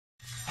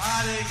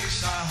Hare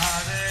Krishna,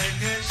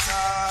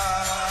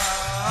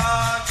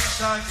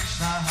 Krishna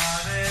Krishna,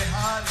 Hare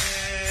Hare,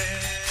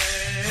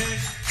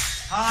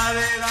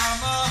 Hare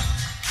Rama,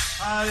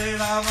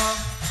 Rama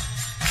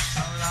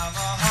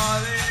Rama,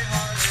 Hare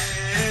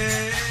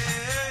Hare.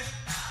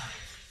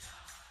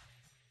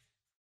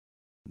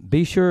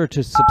 Be sure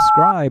to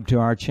subscribe to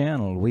our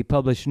channel. We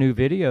publish new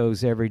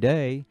videos every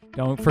day.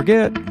 Don't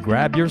forget,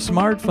 grab your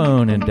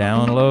smartphone and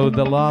download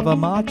the Lava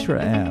Matra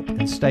app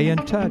and stay in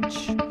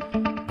touch.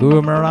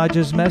 Guru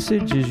Maharaj's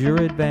message is your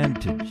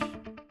advantage.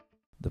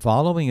 The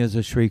following is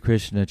a Sri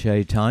Krishna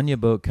Chaitanya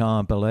book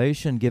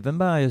compilation given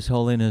by His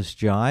Holiness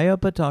Jaya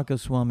Pataka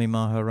Swami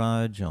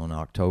Maharaj on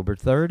October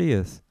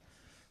 30th,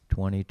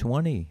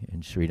 2020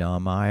 in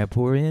Sridham,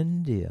 Mayapur,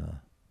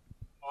 India.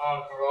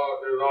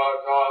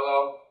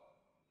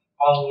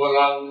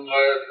 Angulam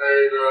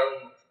Mayatedram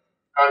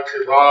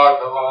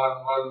Akshibhadavan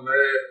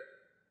Vande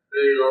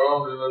Sri Guru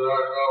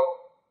Vivadagam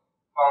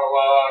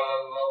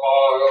Parvananda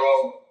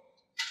Bhagavam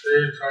Sri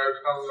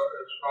Chaitanya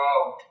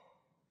Islam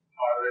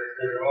Hare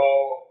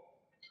Om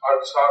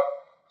Tat Sat.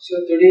 So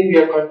today we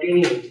are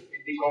continuing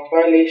with the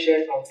compilation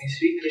of the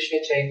Sri Krishna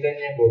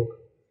Chaitanya book.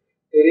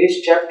 Today's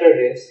chapter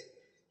is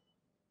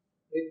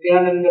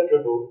Nityānanda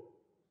Prabhu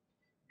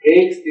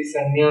breaks the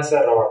Sannyāsa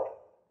rod.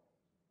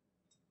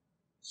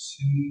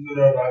 सिंदूर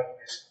राग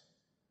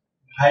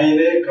भाई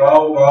रे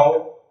गाओ गाओ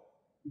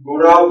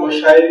गोरा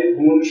गोसाई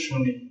गुण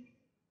सुनी.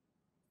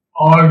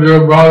 All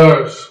dear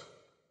brothers,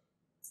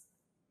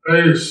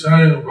 please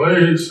sing,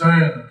 please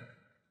sing.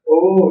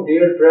 Oh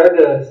dear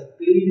brothers,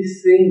 please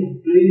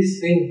sing, please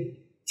sing.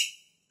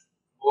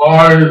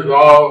 Glories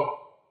of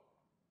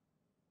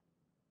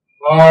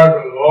Lord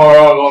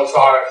Gaura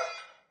Gosai.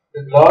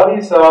 The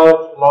glories of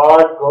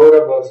Lord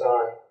Gaura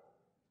Gosai.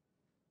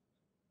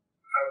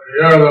 And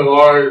here the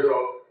glories of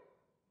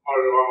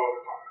Lord Gaura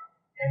Gosai.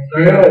 And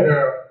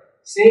here,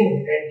 sing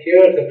and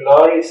hear the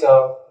glories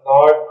of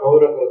Lord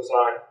Gaura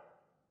Gosai.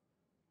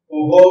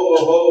 ओहो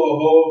ओहो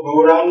ओहो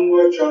गौरांग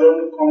चरण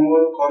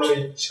कमल करो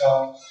इच्छा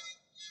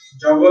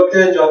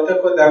जगते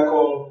जतक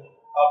देखो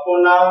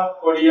अपना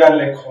करिया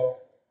लेखो.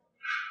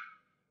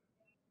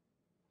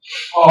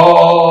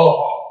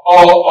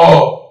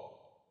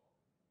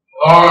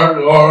 Lord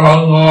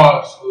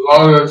Gauranga's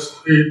lotus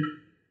feet.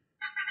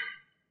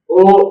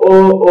 Oh,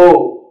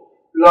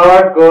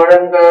 Lord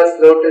Gauranga's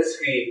lotus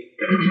feet.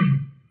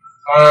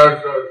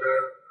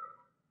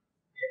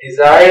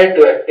 Desire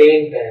to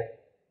attain them.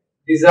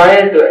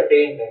 Desire to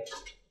attain them.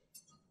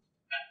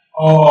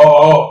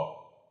 Oh.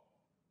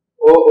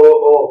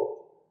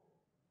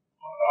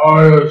 I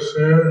have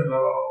seen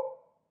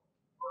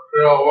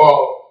material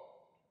world.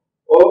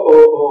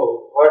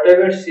 Oh,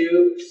 whatever you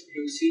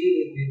see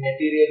in the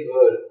material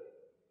world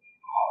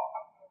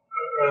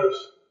is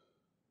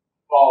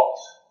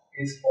false.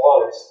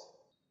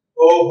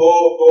 Oh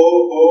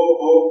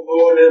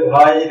रे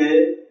भाई रे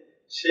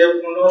से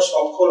पुनो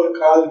सफल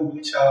काल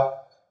बिछा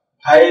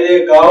भाई रे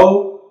गाओ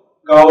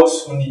गाओ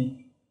सुनी.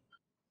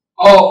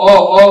 My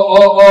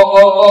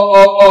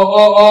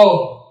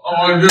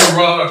dear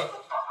brother.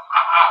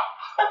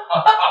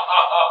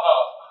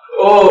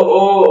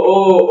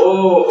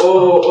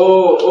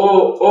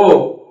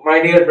 My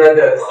dear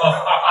brothers.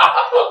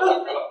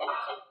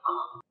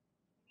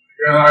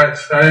 Can I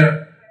say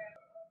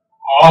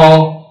all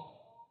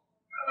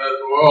in this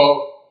world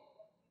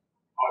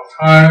of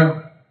time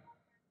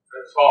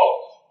is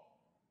false?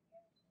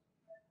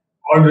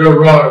 My dear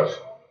brothers,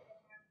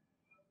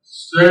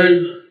 see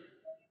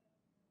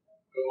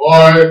the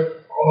Lord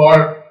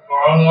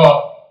Gauranga,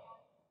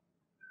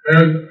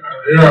 and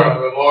hear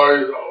the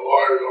glories of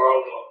Lord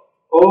Gauranga.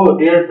 Oh,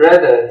 dear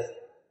brothers,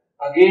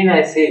 again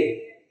I say,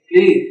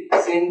 please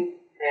sing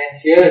and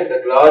hear the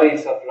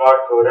glories of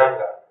Lord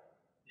Gauranga.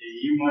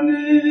 এই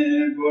মনে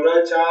গোরা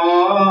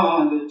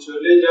চাঁদ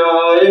চলে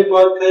যায়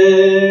পথে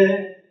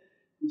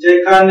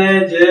যেখানে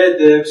যে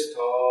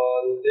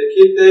দেবস্থল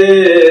দেখিতে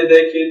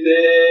দেখিতে.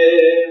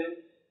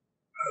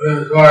 That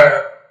is why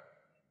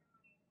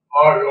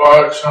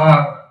our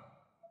son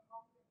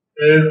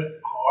is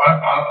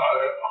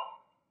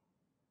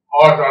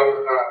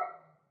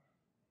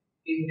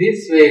In this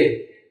way,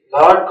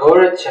 Lord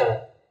Gaurachan,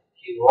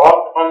 he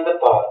walked on the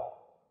path.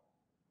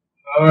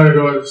 Now he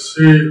would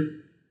see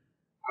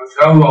a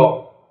temple.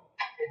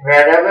 And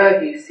wherever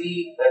he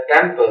sees a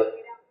temple,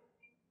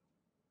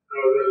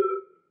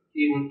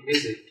 he would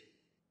visit.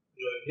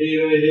 রহি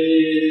রহি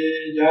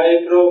যায়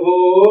প্রভু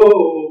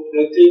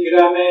প্রতি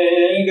গ্রামে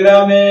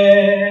গ্রামে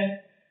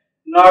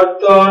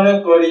নর্তন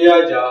করিয়া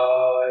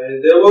যায়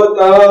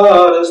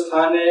দেবতার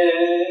স্থানে.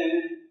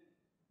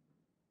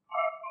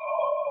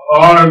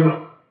 Lord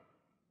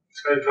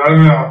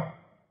Chaitanya,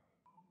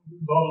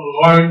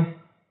 going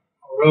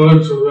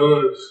village to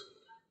village.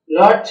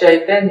 Lord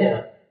Chaitanya,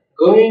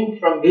 going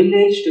from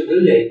village to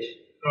village,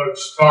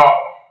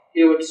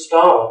 he would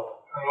stop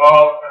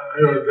and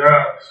he would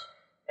dance.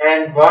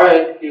 And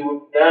while he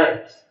would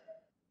dance,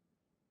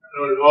 he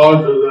would go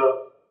to the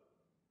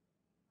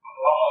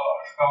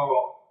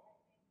temple.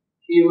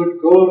 He would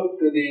go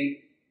to the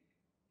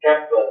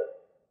temple.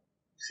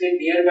 Say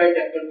nearby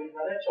temple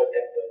Maharaj or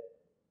temple?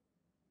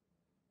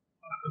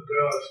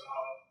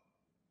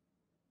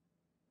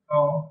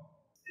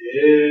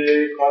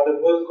 এক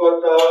অদ্ভুত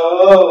কথা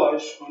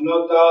শুনো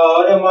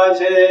তার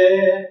মাঝে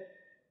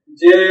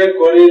যে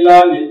করিলা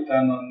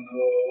নিত্যানন্দ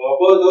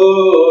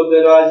অবধূত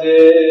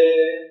রাজে।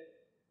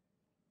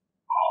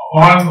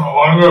 One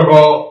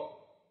wonderful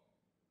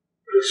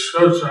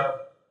description.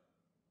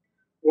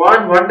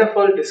 One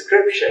wonderful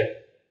description.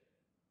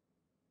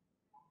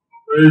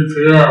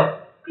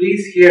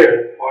 Please hear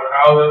what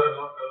happened in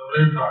the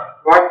meantime.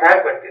 What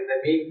happened in the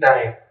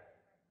meantime?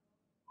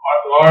 What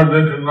Lord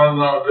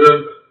Nityānanda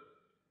did.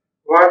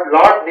 What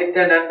Lord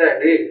Nityānanda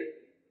did.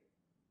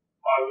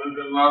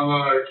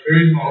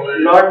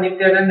 Lord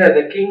Nityānanda,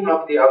 the king of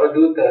the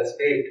Avadhutas,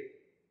 did.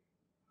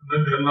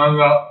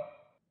 Nityānanda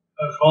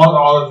called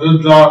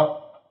Avadhuta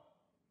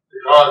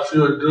because he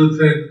would do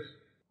things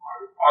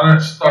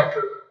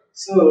unexpected.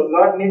 So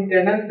Lord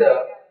Nityānanda,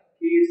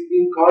 he is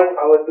being called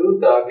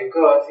Avadhuta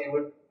because he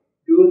would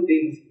do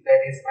things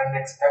that is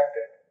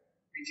unexpected,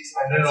 which is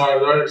unexpected. He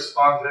was very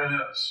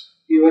spontaneous.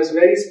 He was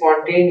very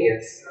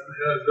spontaneous. And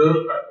he would do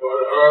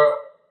whatever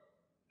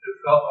he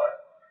felt like.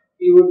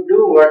 He would do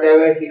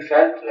whatever he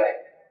felt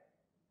like.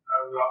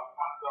 And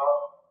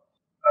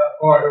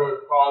therefore he was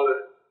called the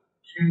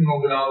king of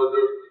the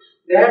Avadhutas.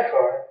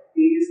 Therefore,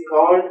 he is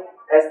called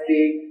as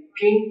the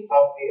king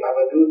of the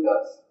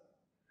Avadhutas.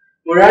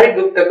 Murari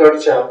Gupta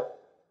Karcham,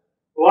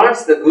 once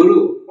the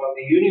Guru of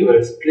the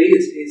universe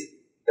placed his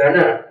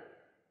dana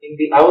in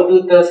the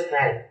Avadhuta's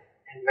hand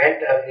and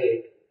went ahead,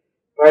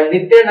 while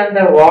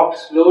Nityānanda walked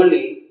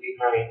slowly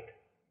behind.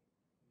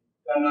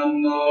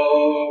 Nityānanda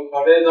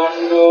করে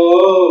দণ্ড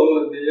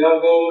দিয়া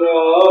গৌর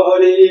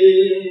হরি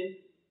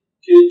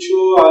কিছু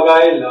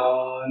আগাইলা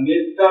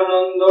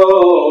নিত্যানন্দ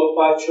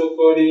পাছু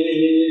করি।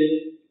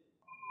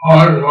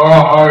 Lord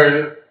Hari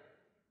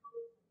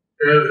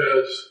gave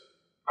his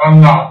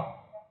danda,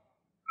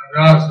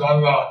 Sannyāsa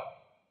danda,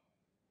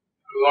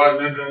 to Lord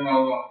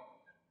Nityānanda.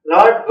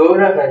 Lord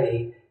Gaurahari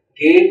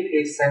gave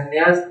his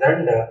sannyas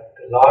danda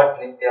to Lord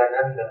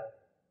Nityānanda.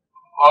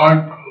 Lord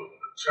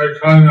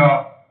Chaitanya,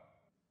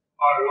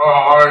 Lord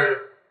Gaurahari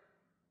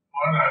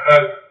went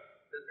ahead.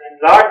 And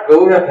Lord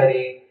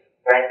Gaurahari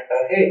went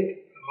ahead.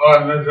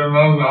 Lord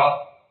Nityānanda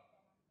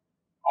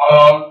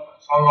followed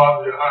somewhat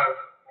behind.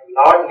 And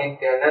Lord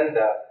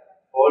Nityānanda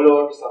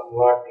followed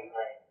somewhat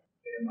behind.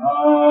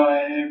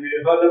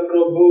 বিহল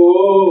প্রভু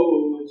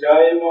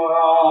যাই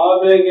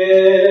মহাবেগে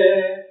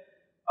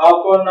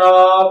আপনা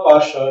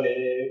পাশরে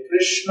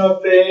কৃষ্ণ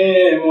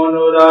প্রেম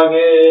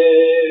অনুরাগে।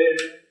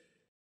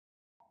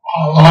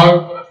 Lord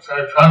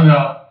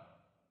Chaitanya,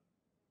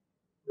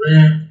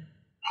 being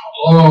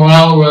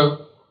overwhelmed with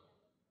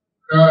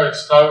very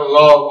ecstatic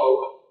love,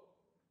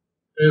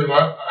 he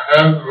went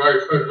ahead very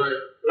quickly.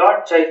 Lord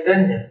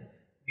Chaitanya,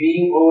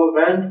 being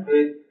overwhelmed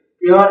with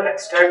pure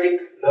ecstatic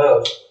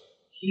love,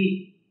 he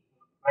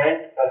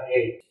went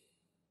ahead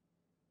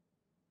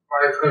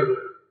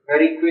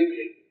very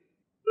quickly.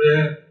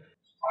 Being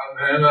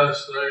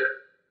spontaneously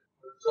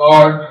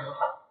absorbed in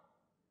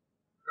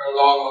the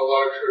love of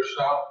Lord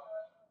Krishna.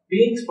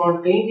 Being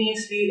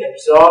spontaneously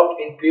absorbed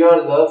in pure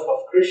love of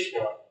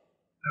Krishna,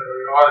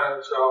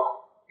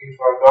 he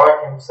forgot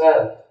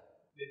himself.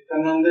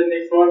 নিত্যানন্দের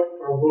নিকট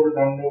প্রভুর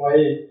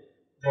দণ্ডবাহী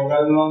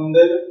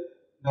জগানন্দের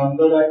দণ্ড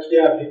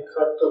রাখিয়া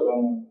ভিক্ষার্থ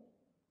গমন।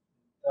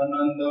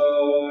 নিত্যানন্দ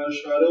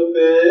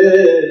স্বরূপে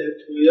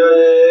থুইয়া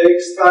এক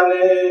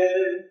স্থানে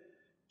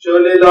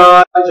চলিলা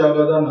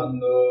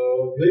Jagadananda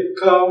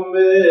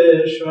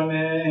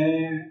ভিক্ষাম্বেশনে।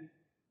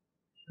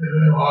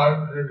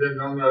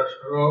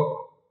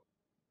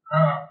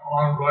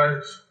 One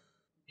place.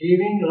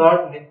 Giving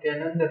Lord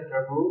Nityānanda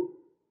Prabhu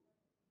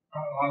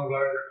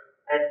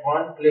at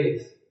one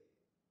place.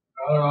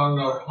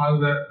 Nityānanda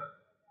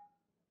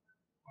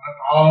went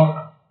out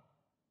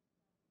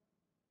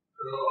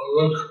to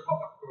look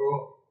to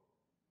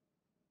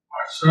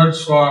search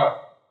for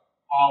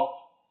alms.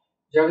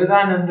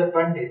 Jagadananda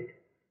Pandit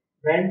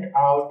went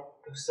out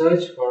to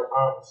search for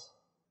alms,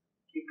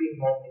 keeping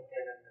Lord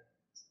Nityānanda.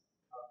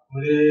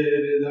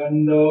 ঠাকুরের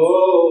দণ্ড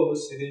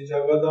শ্রী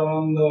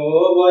জগদানন্দ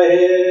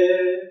বহে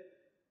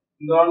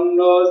দণ্ড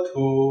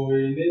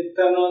থুই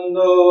নিত্যানন্দ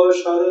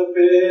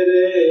স্বরূপে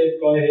রে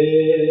কহে।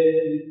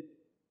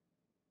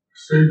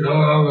 Sri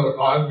Jagananda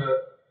Pandit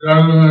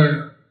generally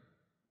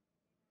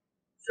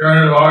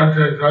carried Lord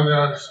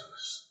Chaitanya's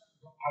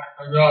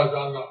Sannyāsa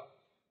danda.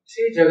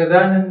 Sri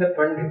Jagadananda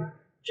Pandit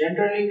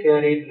generally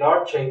carried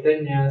Lord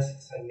Chaitanya's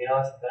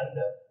Sannyāsa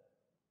danda.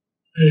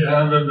 He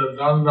handed the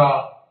danda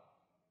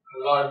to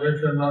Lord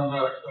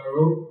Nityānanda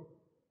Prabhu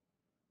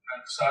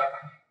and said,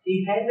 He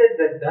handed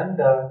the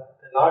danda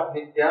to Lord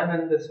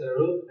Nityānanda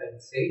Prabhu and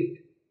said,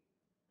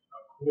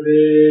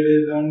 ঠাকুরের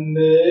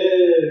দণ্ডে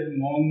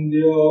মন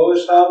দিও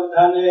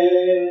সাবধানে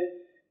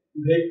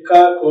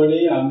ভিক্ষা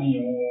করি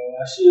আমিও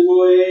আসিব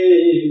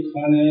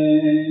এইক্ষণে।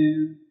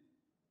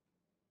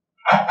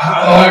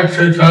 Lord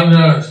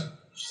Chaitanya's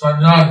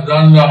Sannyāsa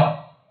danda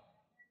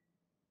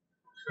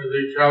should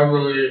be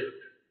carefully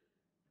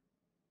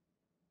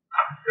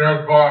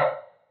therefore,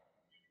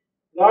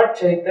 Lord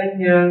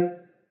Chaitanya's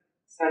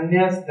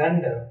sannyas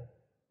danda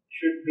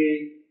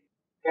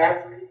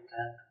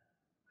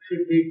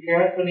should be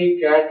carefully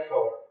cared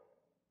for.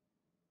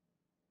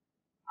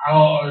 I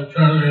will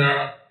return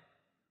here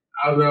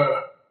after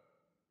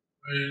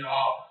being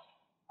off.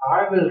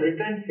 I will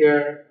return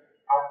here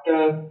after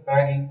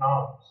begging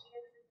alms.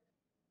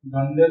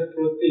 দণ্ডের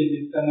প্রতি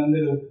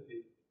নিত্যানন্দের উক্তি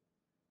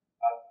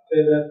আত্মে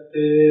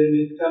ব্যক্তে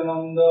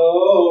নিত্যানন্দ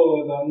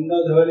দণ্ড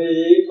ধরি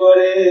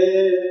করে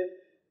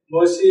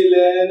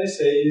বসিলেন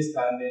সেই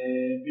স্থানে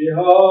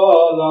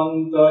বিহল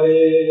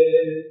অন্তরে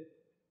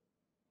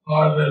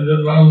Lord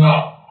Nityānanda,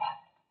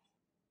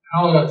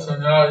 how the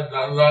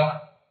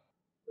Sannyāsa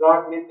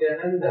Lord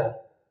Nityānanda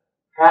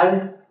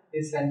held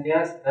his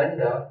sannyas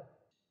danda.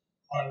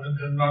 Lord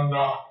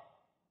Nityānanda,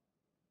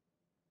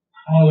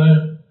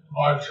 holding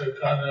Lord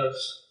Chaitanya's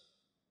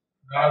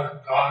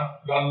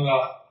danda,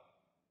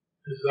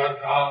 is that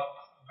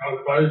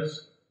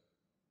place?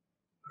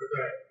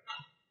 Okay.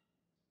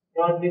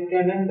 Lord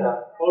Nityānanda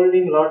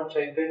holding Lord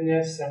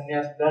Chaitanya's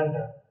sannyas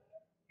danda,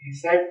 he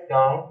sat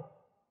down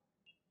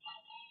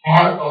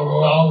Heart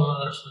overwhelmed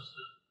with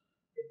ecstasy.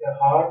 with the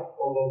heart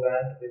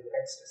overwhelmed with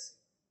ecstasy.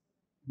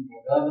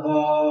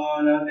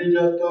 Gadadhar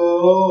যত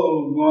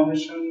গণ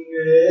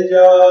সঙ্গে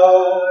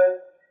যায়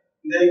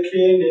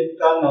দেখি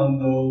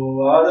নিত্যানন্দ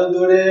আর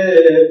দূরে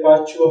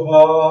পাছু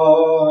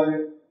হয়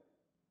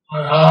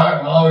My heart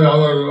and all the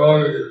other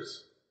devotees,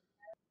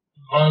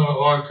 going with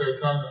Lord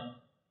Chaitanya.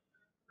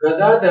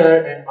 Gadadhar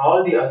and all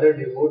the other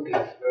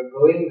devotees were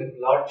going with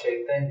Lord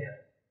Chaitanya.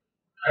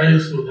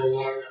 Pace with the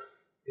Lord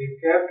They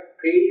kept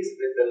pace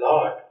with the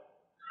Lord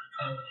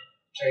Chaitanya.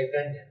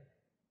 Chaitanya.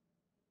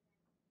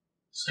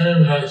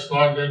 Same as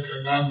Lord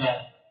Nityānanda,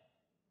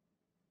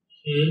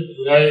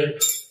 he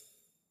lagged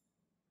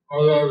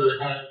further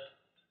behind.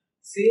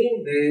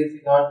 Seeing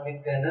this, Lord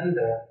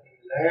Nityānanda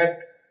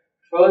lagged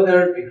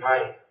further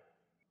behind.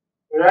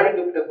 Murari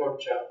Gupta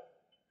Kocha.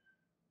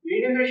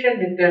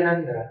 Univision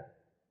Nityānanda,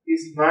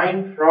 his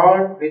mind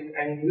fraught with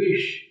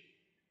anguish,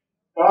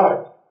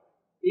 thought,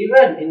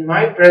 even in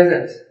my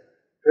presence,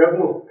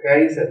 Prabhu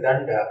carries a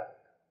danda.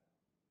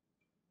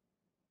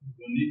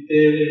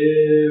 গুনিতে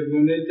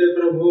গুনিতে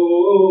প্রভু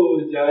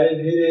যায়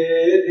ধীরে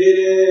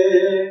ধীরে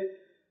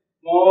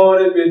মোর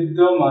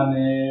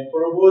বিদ্যমানে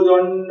প্রভু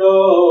দণ্ড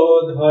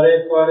ধরে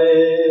করে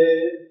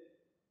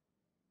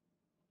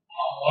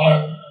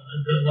Lord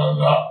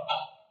Nityānanda,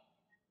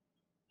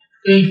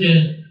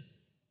 thinking,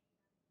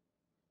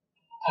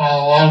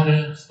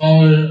 walking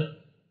slowly,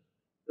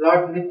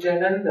 Lord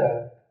Nityānanda,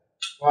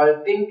 while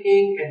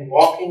thinking and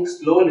walking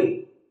slowly,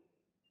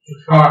 he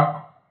thought,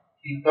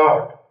 he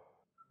thought,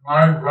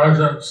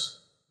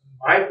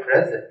 my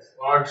presence,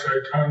 Lord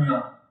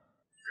Chaitanya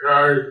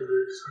carries the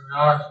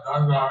sannyas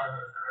danda in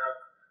his hand.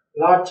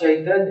 Lord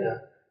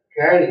Chaitanya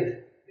carries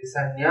the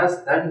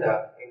sannyas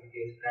danda in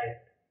his hand.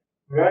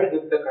 Murari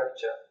Gupta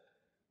Karcha.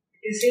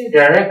 It is seen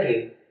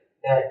directly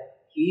that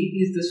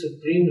he is the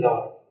Supreme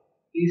Lord.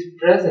 His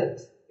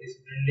presence is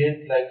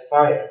brilliant like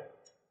fire,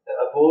 the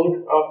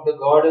abode of the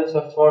goddess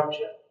of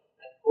fortune,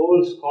 and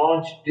holds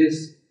conch,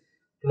 disc,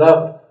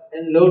 club,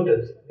 and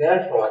lotus.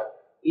 Therefore,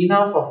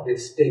 enough of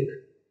this stick.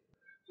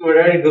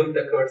 Murari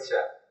Gupta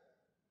Karcha.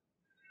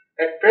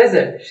 At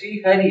present,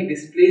 Sri Hari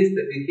displays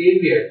the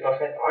behavior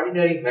of an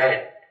ordinary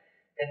man,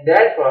 and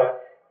therefore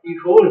he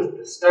holds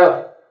the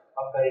stuff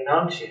of a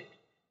renunciant.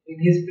 In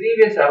his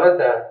previous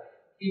avatar,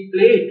 he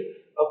played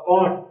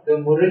upon the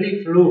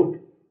Murali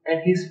flute,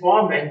 and his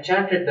form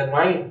enchanted the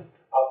mind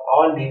of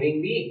all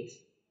living beings.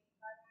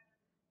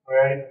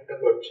 Murari Gupta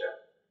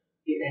Kocha.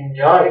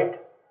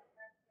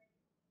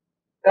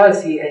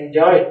 Thus he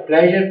enjoyed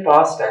pleasure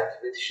pastimes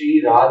with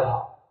Sri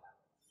Radha.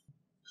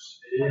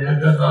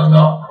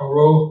 Nityānanda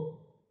Prabhu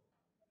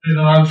did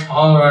not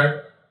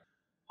tolerate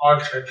Lord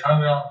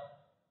Chaitanya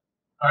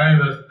playing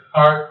this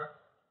part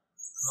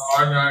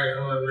in the ordinary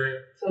human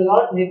being. So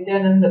Lord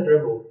Nityānanda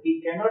Prabhu,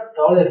 he cannot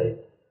tolerate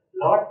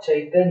Lord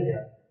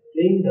Chaitanya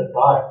playing the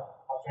part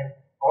of an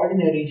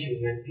ordinary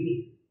human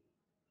being.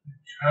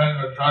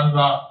 Carrying the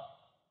danda,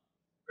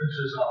 which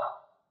is a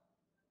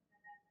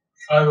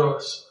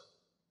fabulous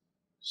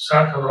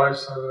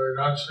sacrifice of the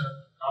renunciant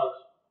does.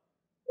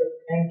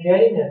 And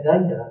carrying a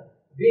danda,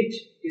 which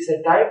is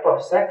a type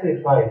of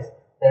sacrifice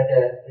that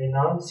a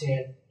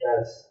renunciant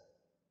does.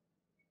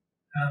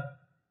 And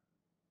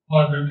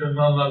Lord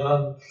Nityānanda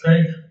doesn't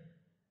think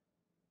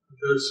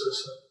this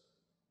is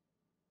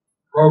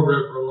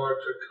appropriate for Lord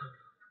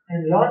Chaitanya.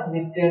 And Lord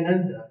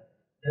Nityānanda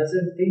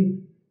doesn't think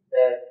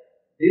that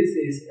this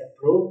is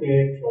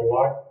appropriate for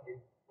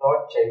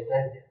Lord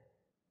Chaitanya.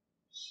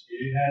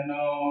 শ্রীহেন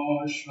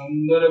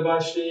সুন্দর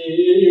বাসী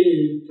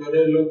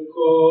তোরে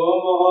লক্ষ্য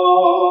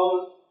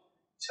মহৎ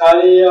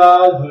ছাড়িয়া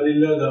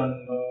ধরিল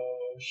দণ্ড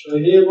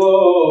সহিব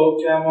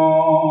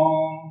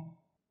কেমন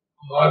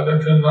Lord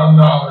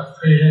Nityānanda was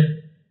thinking,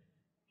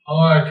 how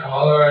I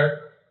tolerate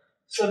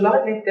So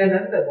Lord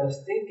Nityānanda was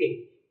thinking,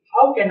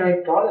 how can I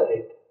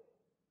tolerate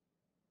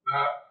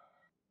that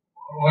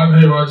when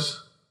he was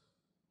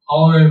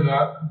holding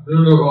that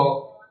beautiful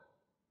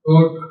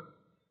flute,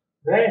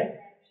 when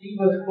he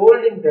was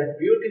holding that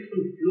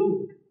beautiful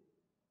flute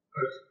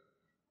which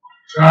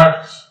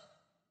attracts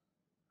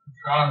and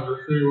charms the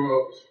three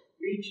worlds.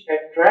 which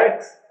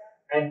attracts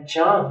and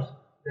charms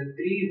the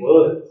three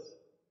worlds.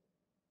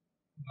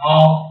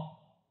 Now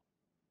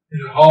he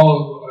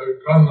holds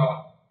a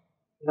danda.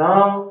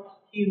 Now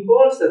he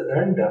holds the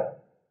danda.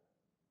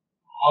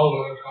 How do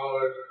I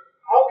tolerate it?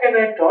 How can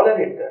I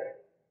tolerate that?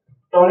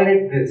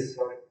 Tolerate this,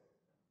 sorry.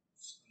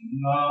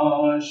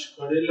 নাশ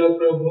করিল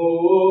প্রভু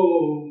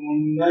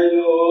মুন্ডাইল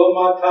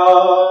মাথা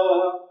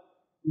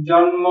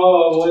জন্ম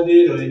অবধি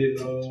রইল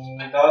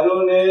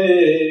দারুণে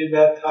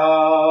ব্যথা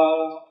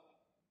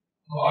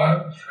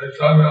Lord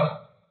Chaitanya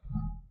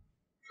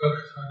took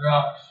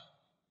sannyas,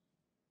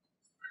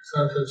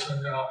 accepted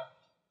sannyas,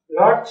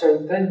 Lord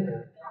Chaitanya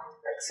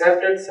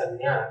accepted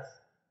sannyas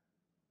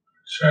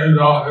shaved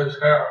off his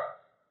hair.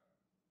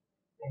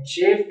 and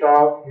shaved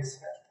off his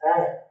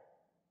hair.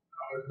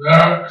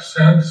 There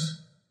since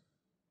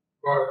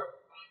birth.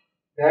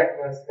 That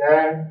was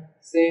there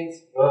since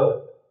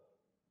birth.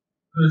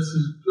 This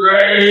is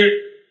great,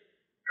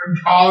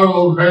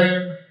 intolerable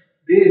pain.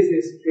 This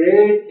is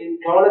great,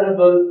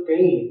 intolerable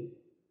pain.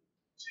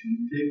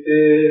 চিন্তিতে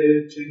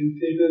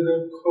চিন্তিত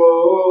দুঃখ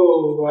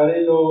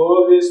বাড়িল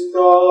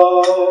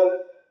বিস্তর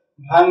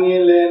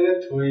ভাঙিলেন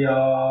থুইয়া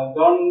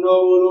দণ্ড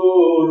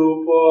উরুর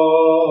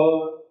উপর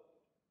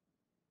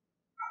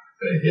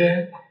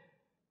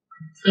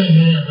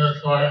Thinking in this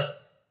way,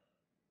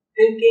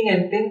 Thinking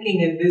and thinking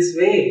in this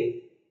way,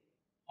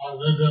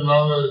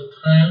 Nityānanda's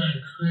pain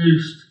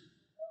increased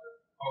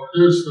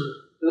profusely.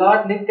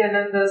 Lord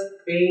Nityananda's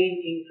pain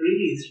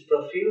increased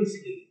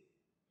profusely.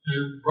 He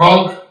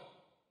broke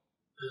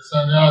the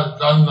sannyas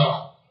danda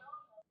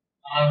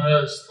on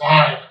his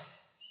thigh.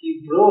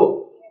 He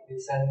broke the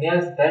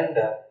sannyas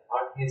danda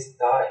on his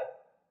thigh.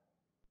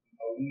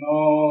 ভগ্ন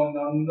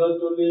দণ্ড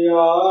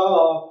তুলিয়া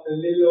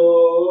ফেলিল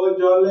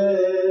জলে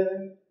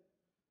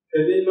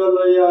ফেলিল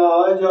লইয়া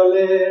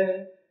জলে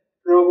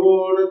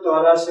প্রভুর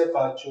তরাসে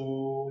পাচু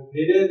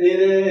ধীরে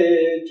ধীরে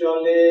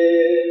চলে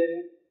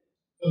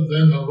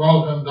Lifting the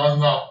broken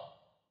danda,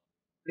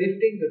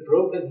 Lifting the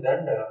broken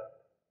danda,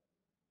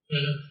 he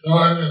threw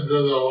it into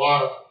the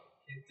water.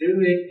 he threw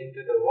it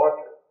into the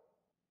water.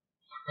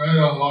 Afraid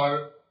of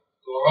Lord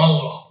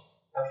Gauranga,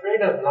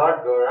 Afraid of Lord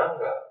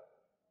Gauranga,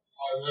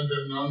 Lord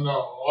Nityānanda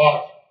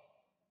walked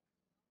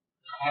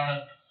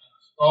behind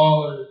and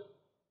slowly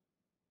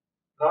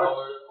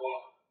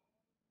walked.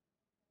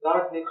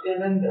 Lord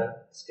Nityananda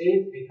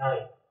stayed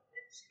behind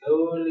and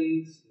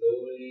slowly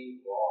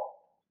walked.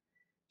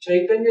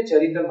 Chaitanya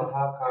Charita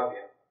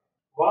Mahakavya.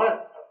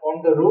 On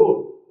the road,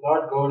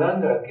 Lord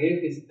Gauranga gave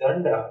his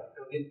danda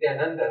to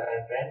Nityananda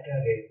and went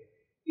ahead,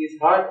 his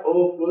heart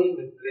overflowing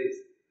with bliss.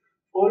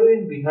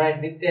 Following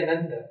behind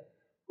Nityananda,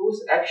 whose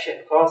action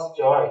caused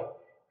joy,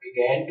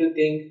 began to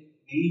think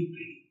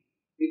deeply.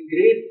 With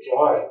great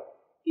joy,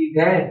 he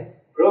then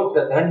broke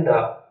the danda.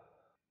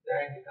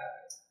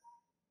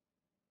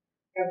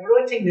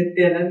 Approaching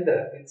Nityananda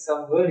with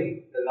some worry,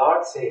 the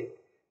Lord said,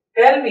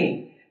 "Tell me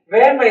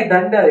where my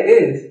danda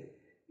is."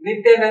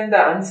 Nityananda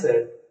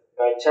answered,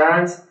 "By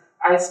chance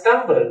I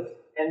stumbled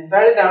and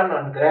fell down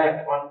on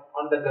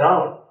the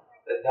ground.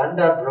 The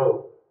danda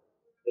broke."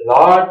 The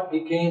Lord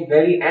became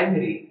very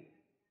angry.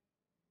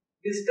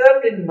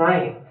 Disturbed in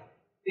mind,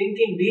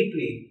 thinking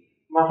deeply,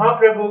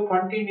 Mahaprabhu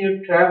continued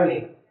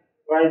traveling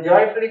while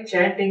joyfully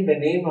chanting the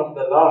name of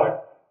the Lord,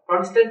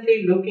 constantly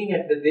looking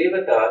at the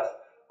devatas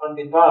on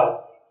the path.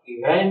 He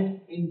went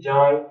in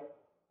joy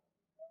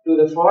to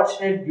the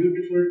fortunate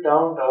beautiful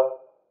town of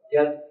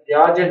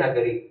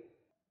Yajanagari.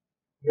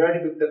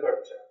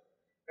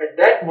 At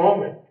that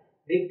moment,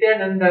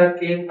 Nityānanda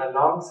came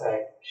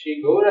alongside Sri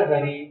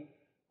Gaurahari,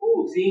 who,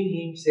 seeing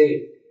him,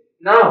 said,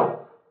 "Now,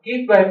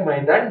 give back my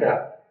danda."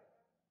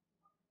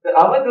 The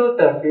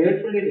Avaduta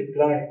fearfully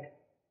replied,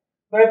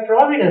 "By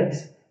providence,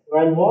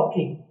 while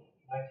walking,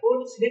 my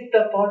foot slipped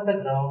upon the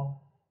ground,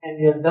 and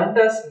your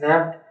danda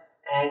snapped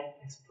and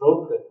is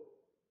broken."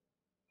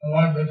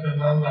 Lord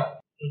Nityānanda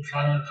is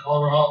trying to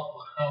cover up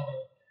what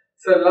happened.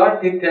 So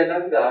Lord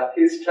Nityananda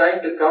is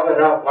trying to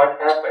cover up what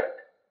happened.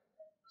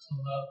 So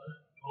that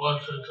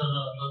Lord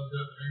Chaitanya doesn't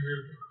get angry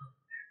with him.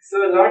 So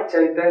Lord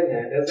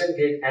Chaitanya doesn't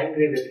get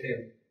angry with him.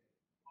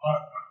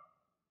 But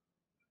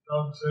it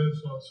doesn't seem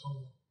so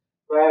simple.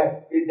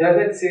 But it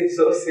doesn't seem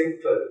so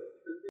simple.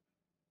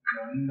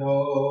 দণ্ড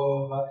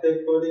হাতে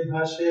করি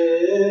হাসে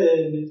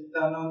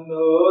নিত্যানন্দ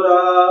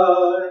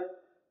রায়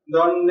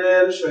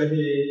দণ্ডের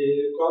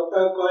সহিত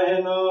কথা কহে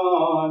না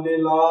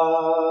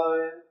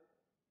লীলায়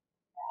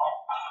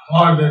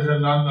Lord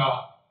Nityānanda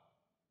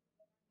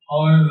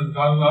holding the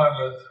danda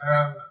in his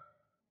hand,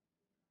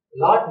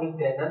 Lord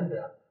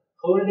Nityananda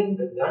holding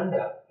the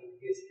danda in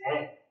his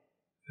hand,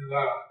 he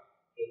laughed.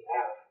 he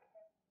laughed.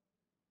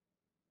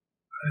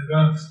 He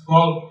then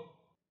spoke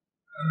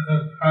in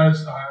his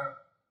pastime.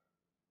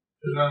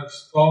 He then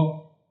spoke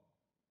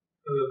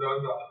to the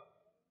danda.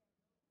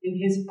 In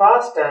his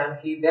pastime,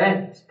 he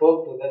then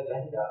spoke to the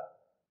danda.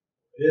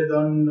 এ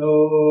দণ্ড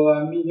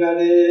আমি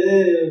যারে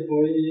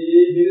বই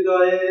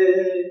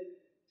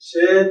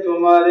সে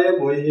তোমারে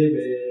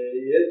বহিবে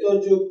এ তো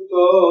যুক্ত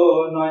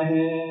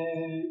নহে।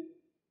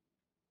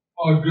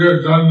 Oh dear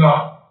Danda,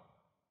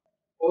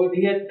 Oh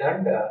dear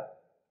Danda,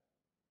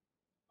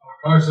 the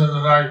person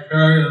that I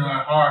carry in my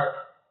heart,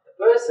 the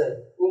person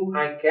whom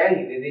I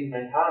carry within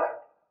my heart,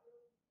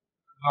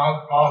 not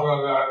proper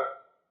that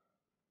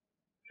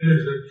he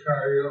should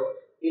carry you.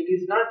 it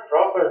is not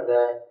proper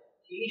that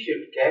he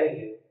should carry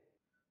you.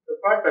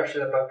 Purport by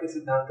Srila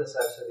Bhaktisiddhanta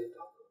Saraswati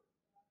Thakur.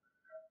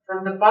 From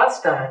the past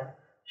time,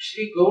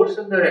 Sri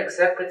Gaurasundar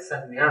accepted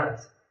sannyas.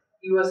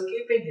 He was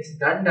keeping his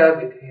danda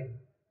with him.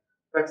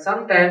 But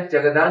sometimes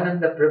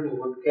Jagadananda Prabhu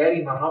would carry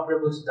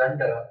Mahaprabhu's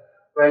danda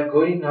while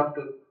going out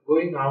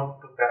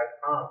to bag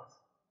arms.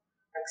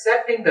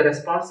 Accepting the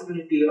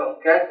responsibility of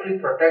carefully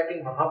protecting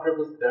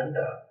Mahaprabhu's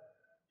danda,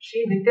 Sri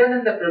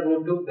Nityānanda Prabhu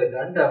took the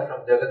danda from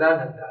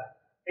Jagadananda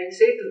and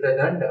said to the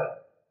danda,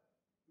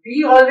 "We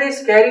always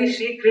carry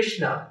Sri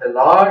Krishna, the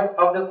Lord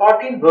of the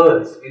 14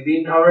 worlds,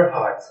 within our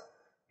hearts.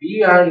 We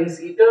are his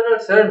eternal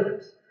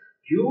servants.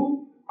 You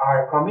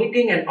are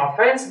committing an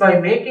offense by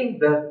making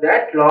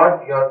that Lord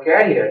your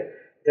carrier.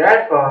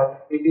 Therefore,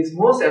 it is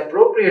most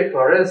appropriate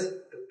for us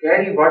to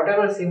carry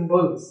whatever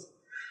symbols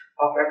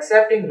of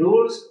accepting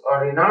rules or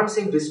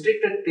renouncing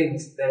restricted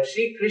things that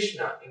Sri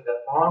Krishna in the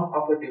form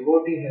of a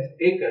devotee has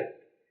taken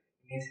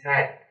in his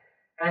hand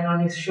and on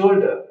his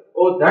shoulder.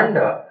 O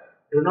Danda,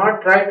 do not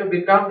try to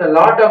become the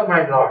Lord of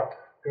my Lord.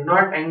 Do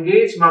not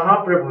engage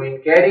Mahaprabhu in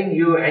carrying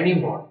you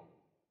anymore."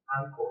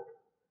 Unquote.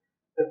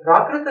 The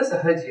Prakrita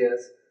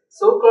Sahajas,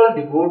 so-called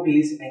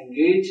devotees,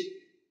 engage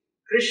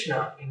Krishna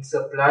in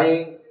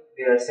supplying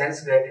their sense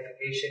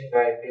gratification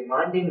by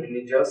demanding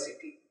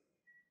religiosity,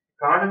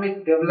 economic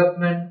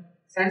development,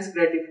 sense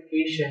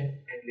gratification,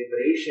 and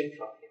liberation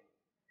from him.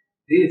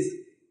 This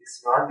is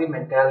not the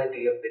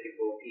mentality of the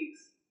devotees.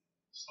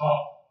 So,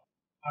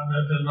 and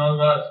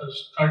Nityānanda is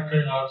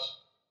instructing us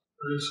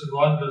that we should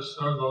want to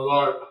serve the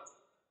Lord.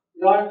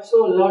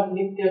 Lord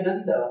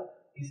Nityānanda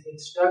is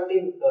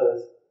instructing us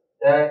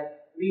that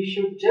we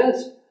should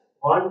just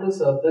want to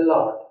serve the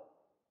Lord.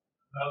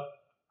 That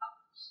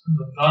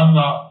the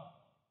Danda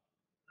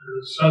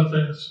is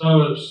accepting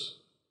service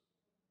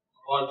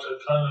of Lord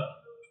Chaitanya.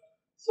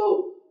 So,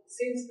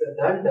 since the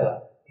danda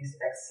is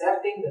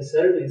accepting the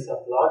service of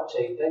Lord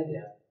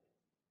Chaitanya,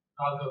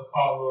 Not the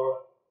proper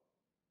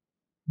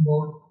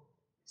mood,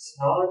 it's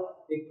not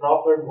the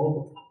proper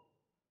move.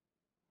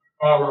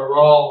 proper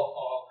role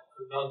of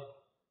the Danda.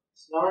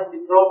 It's not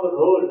the proper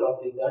role of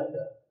the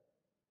danda.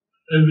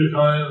 In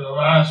becoming the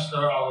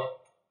master of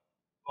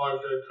Lord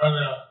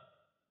Chaitanya,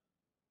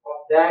 Of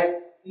that,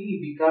 he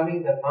becoming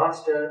the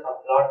master of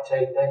Lord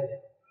Chaitanya,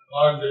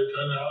 Lord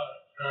Chaitanya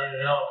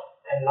carrying him.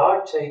 and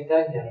Lord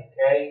Chaitanya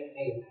carrying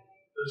him.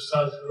 Just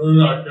as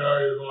Garuda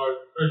carries Lord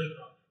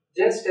Krishna.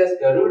 Just as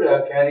Garuda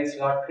carries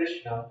Lord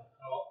Krishna,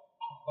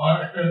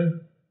 Lord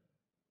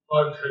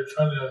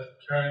Chaitanya is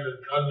carrying the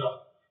Danda.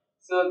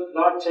 so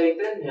Lord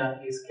Chaitanya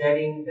is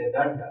carrying the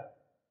danda.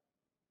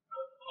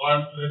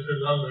 Lord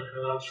Nityānanda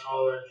cannot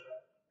tolerate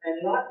that. And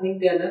Lord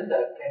Nityānanda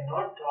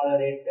cannot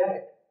tolerate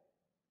that.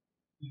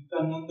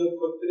 Nityananda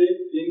কর্তৃক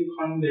 3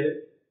 খণ্ডে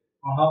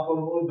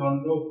মহাপ্রভু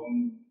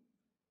দণ্ডভঙ্গি।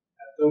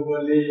 এত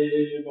বলে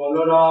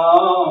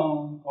বলরাম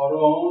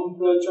পরম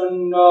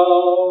প্রচণ্ড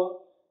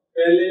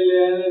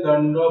ফেলিলেন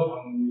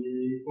দণ্ডভঙ্গি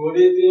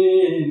করি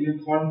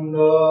 3 খণ্ড।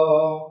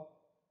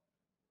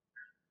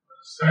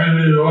 Saying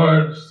these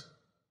words,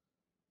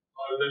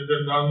 Lord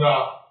Nityānanda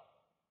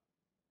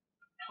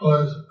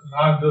was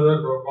not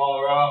different from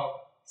Balaram.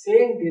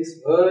 Saying these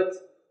words,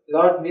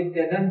 Lord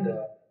Nityānanda,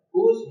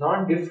 who is not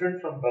different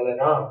from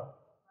Balaram,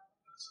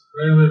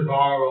 Extremely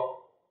powerful.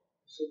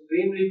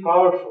 supremely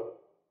powerful,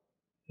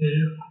 He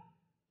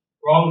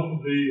broke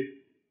the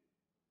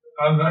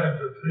Danda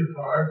into 3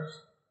 parts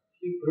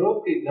he broke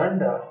the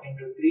danda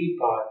into 3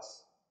 parts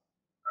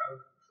and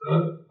threw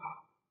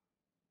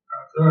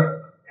it.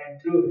 and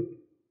threw it.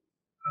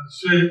 And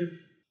see,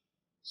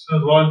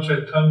 said Lord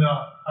Chaitanya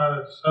had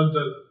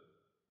accepted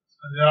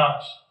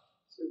sannyas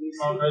So we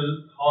from see, His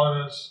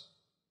Holiness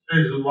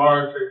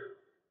Keshavarti.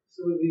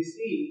 so we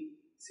see,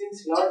 since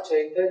Lord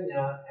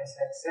Chaitanya has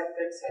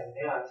accepted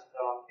sannyas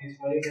from His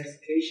Holiness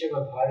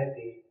Keshava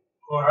Bharati,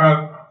 who had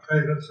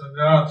taken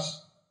sannyas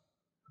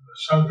in the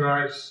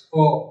Shankarite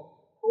school,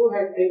 who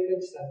had taken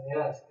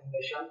sannyas in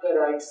the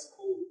Shankarite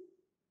school,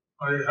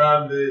 where he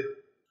had the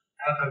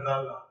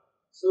Akadanda,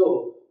 so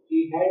he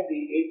had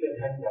the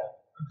Ekadanda,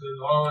 which is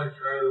normally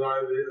carried by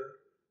the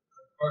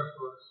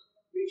impersonalists.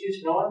 which is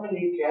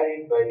normally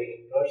carried by the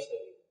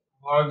impersonal.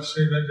 Lord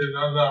Sri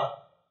Nityānanda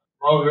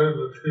broke it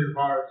into 3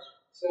 parts,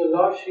 So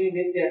Lord Sri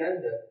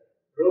Nityānanda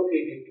broke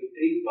it into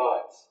 3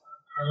 parts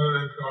turned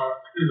it into a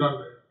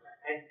Tridandi.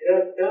 and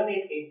turned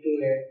it into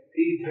a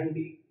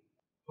 3-dhandi.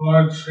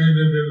 Lord Sri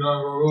Nityānanda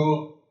Prabhu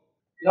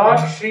Lord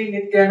Sri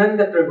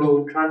Nityānanda Prabhu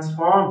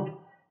transformed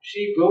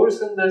Sri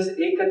Gaurasundar's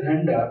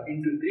Ekadhanda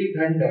into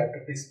 3-dhanda to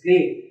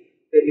display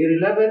the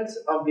irrelevance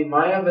of the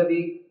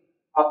Mayavadi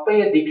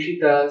Appaya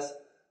Dikshita's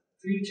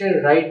future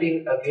writing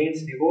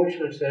against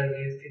devotional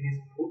service in his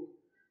book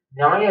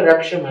Nyaya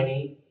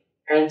Rakshamani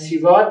and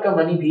Shivarka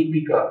Mani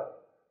Deepika.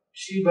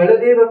 Sri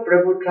Baladeva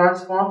Prabhu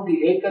transformed the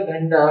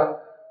Ekadhanda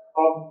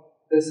of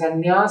the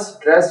sannyas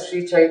dressed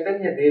Sri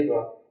Chaitanya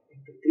Deva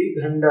into three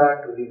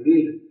dhanda to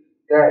reveal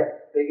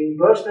that the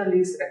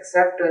impersonalist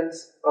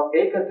acceptance of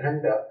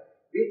Ekadhanda,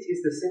 which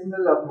is the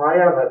symbol of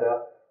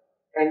Mayavada,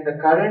 and the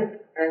current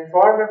and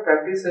former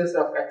practices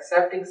of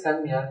accepting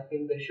sannyas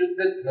in the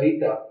Shuddha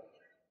Dvaita,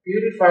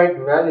 purified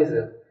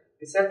dualism,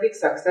 disciplic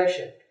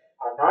succession,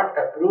 are not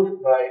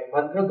approved by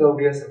Madhva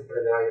Gaudiya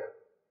Sampradaya.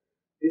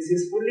 This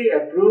is fully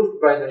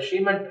approved by the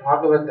Srimad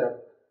Bhagavatam,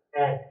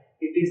 and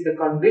it is the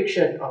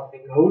conviction of the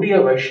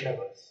Gaudiya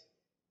Vaishnavas.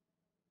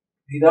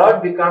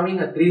 Without becoming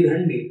a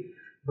Tridhandi,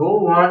 no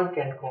one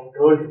can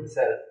control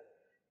himself.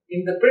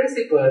 In the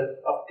principle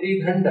of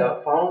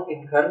Tridhanda found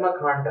in Karma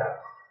Khanda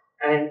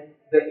and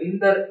the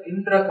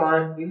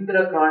Indrakand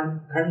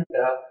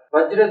Dhanda,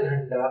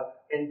 Vajradhanda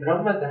and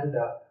Brahma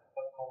Dhanda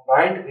are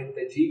combined with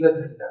the Jiva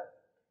Dhanda.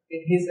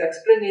 In his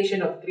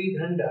explanation of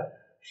Tridhanda,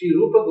 Sri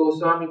Rupa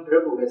Goswami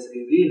Prabhu has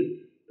revealed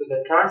to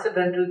the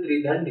transcendental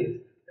Tridhandis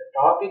the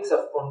topics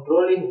of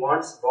controlling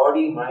one's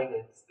body, mind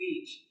and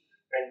speech.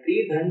 When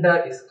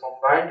Tridhanda is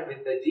combined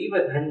with the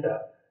Jiva Dhanda,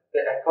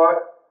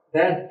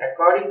 then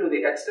according to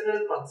the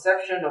external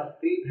conception of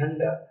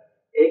Tridhanda,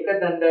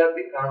 Ekadhanda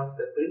becomes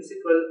the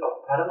principle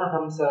of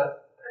Paramahamsa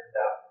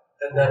Dhanda,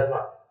 the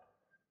Dharma.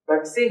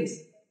 But since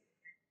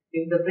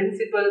in the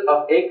principle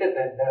of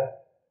Ekadhanda,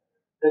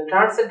 the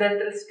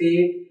transcendental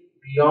state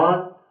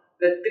beyond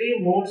the three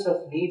modes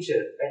of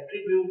nature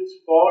attributes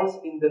falls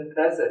in the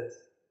presence,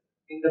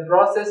 in the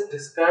process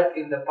described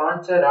in the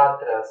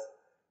Pancharatras,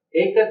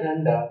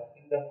 Ekadhanda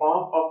in the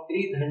form of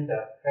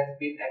Tridhanda has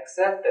been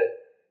accepted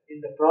in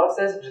the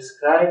process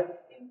described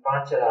in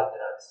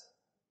Pancharatras.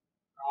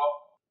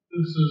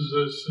 This is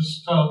the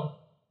system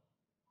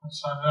of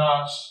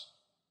sannyas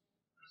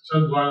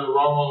said by the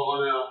Rama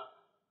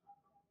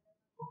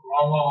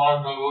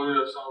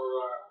Mandalaya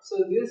Sampradaya. So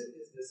this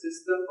is the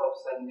system of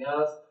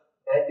sannyas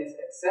that is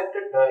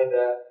accepted by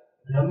the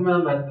Brahma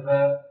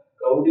Madhva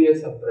Gaudiya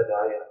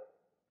Sampradaya.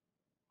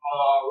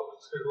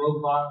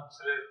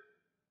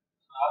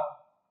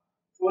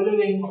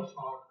 Following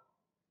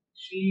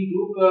Sri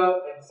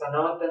Rupa and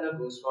Sanatana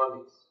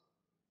Goswamis.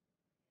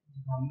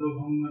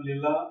 Bandhabhamma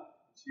lila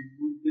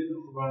Jibuddhir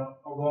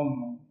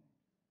Avamma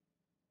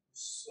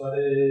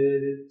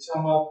ঈশ্বরের ইচ্ছা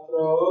মাত্র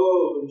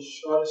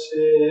ঈশ্বর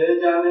সে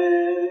জানে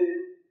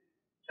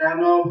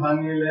কেন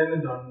ভাঙিলেন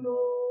দণ্ড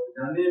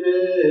জানিবে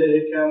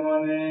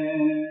কেমনে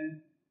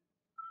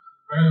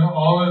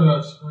Only the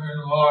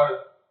Supreme Lord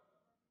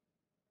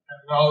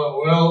can know the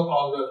will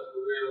of the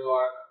Supreme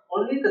Lord.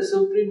 Only the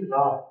Supreme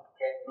Lord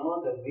can know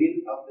the will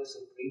of the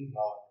Supreme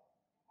Lord.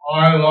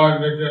 Why Lord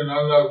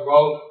Nityānanda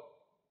broke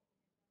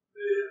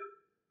the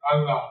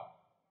danda?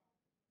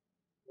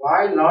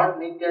 Why Lord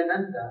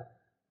Nityānanda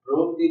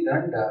broke the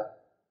danda?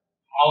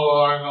 How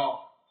will I know?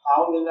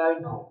 How will I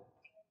know?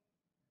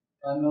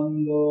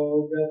 আনন্দ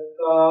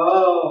বেত্তা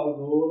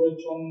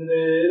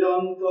গৌরচন্দ্রের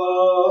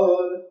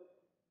অন্তর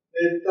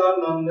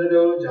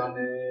নিত্যানন্দেরও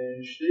জানে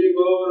শ্রী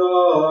গৌর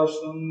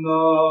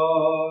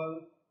সুন্দর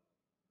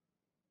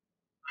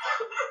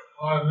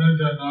Lord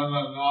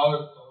Nityānanda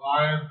knows the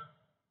mind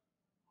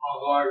of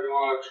Lord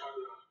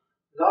Gaurachandra.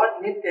 Lord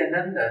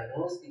Nityānanda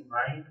knows the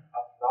mind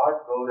of Lord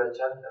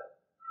Gaurachandra.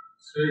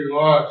 Sri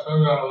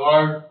Gaurachandra,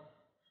 Lord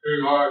Sri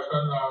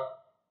Gaurachandra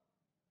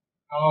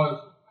knows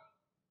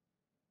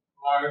the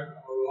mind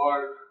of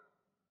Lord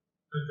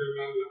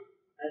Nityānanda.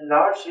 And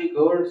Lord Sri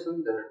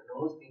Gaurasundar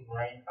knows the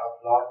mind of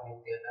Lord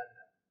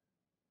Nityānanda.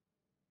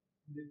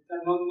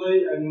 নিত্যানন্দই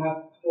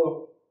একমাত্র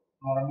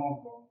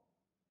ধর্মজ্ঞ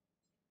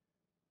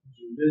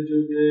যুগে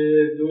যুগে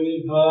দুই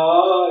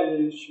ভাই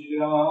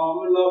শ্রীরাম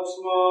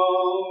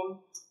লক্ষ্মণ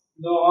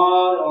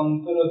দোহার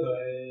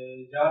অন্তর্দয়ে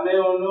জানে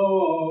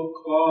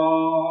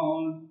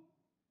অনুক্ষণ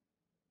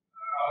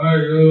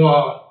You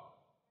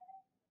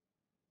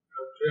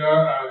appear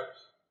as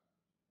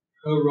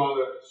two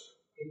brothers.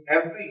 In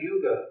every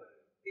yuga,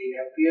 they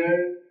appear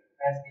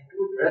as the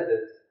two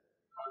brothers,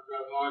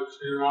 Lord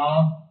Sri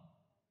Ram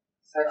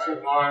such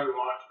and Lord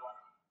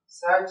Lakshmana.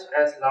 such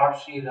as Lord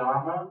Sri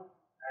Rama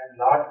and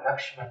Lord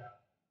Lakshmana.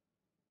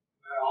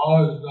 They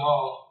always know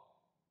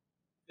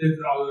each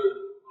other's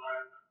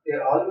mind. They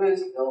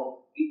always know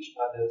each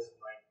other's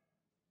mind.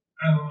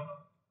 And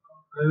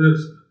it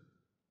is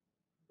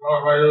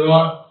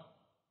Dwapara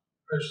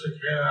Krishna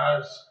came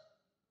as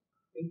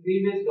In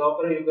previous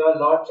Dwapara Yuga,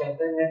 Lord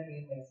Chaitanya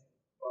came as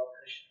Lord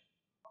Krishna.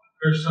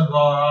 Krishna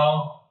Balaram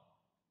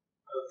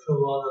are two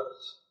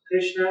brothers.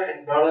 Krishna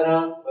and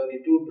Balaram were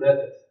the two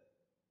brothers.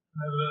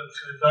 And then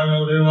Chaitanya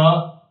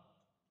Lila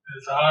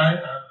is I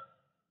and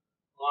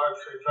Lord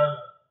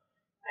Chaitanya.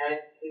 And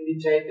in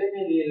the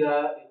Chaitanya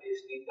Leela, it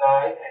is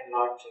Nitai and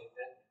Lord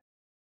Chaitanya.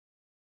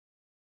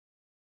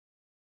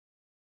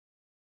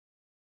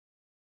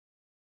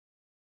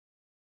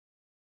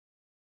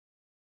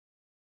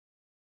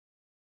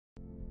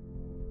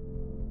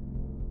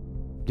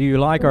 Do you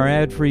like our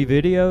ad-free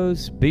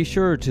videos? Be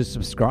sure to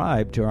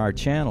subscribe to our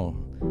channel.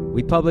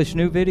 We publish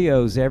new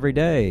videos every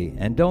day,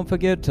 and don't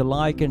forget to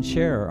like and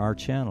share our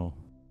channel.